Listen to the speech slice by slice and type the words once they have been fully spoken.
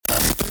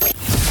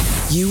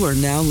You are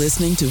now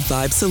listening to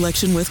Vibe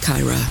Selection with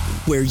Kyra,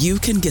 where you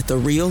can get the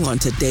real on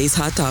today's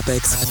hot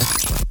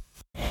topics.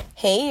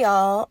 Hey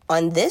y'all,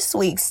 on this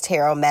week's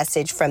tarot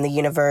message from the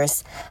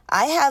universe,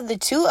 I have the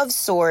Two of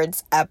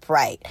Swords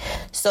upright.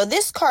 So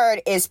this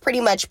card is pretty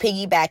much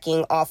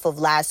piggybacking off of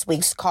last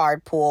week's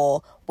card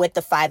pool with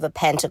the Five of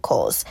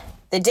Pentacles.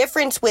 The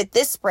difference with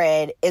this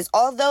spread is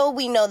although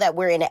we know that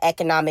we're in an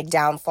economic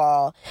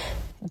downfall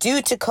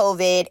due to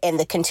COVID and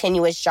the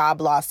continuous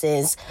job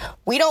losses,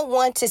 we don't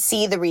want to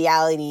see the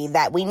reality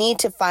that we need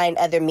to find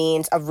other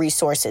means of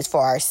resources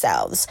for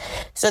ourselves.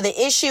 So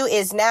the issue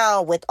is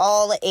now with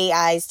all the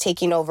AIs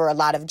taking over a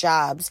lot of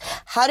jobs,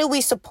 how do we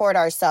support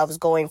ourselves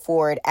going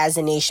forward as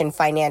a nation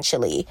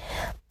financially?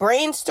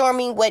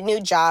 Brainstorming what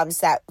new jobs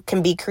that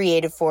can be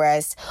created for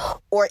us,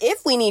 or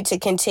if we need to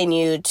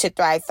continue to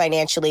thrive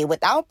financially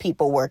without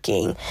people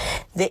working.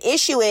 The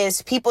issue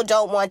is people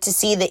don't want to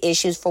see the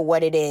issues for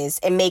what it is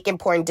and make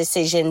important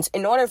decisions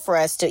in order for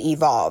us to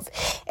evolve.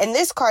 And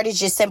this card is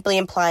just simply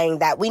implying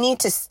that we need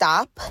to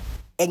stop,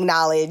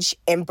 acknowledge,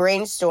 and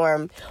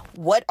brainstorm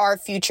what our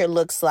future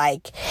looks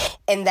like,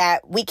 and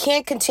that we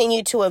can't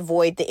continue to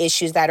avoid the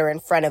issues that are in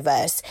front of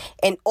us.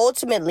 And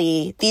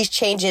ultimately, these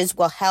changes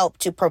will help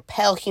to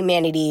propel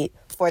humanity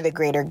for the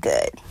greater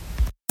good.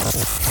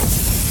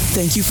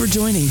 Thank you for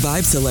joining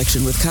Vibe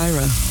Selection with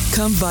Kyra.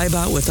 Come vibe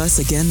out with us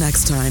again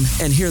next time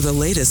and hear the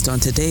latest on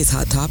today's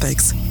hot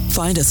topics.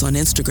 Find us on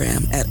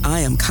Instagram at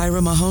I am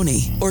Kyra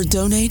Mahoney or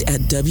donate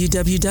at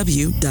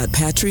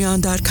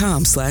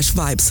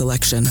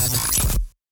www.patreon.com/vibeselection.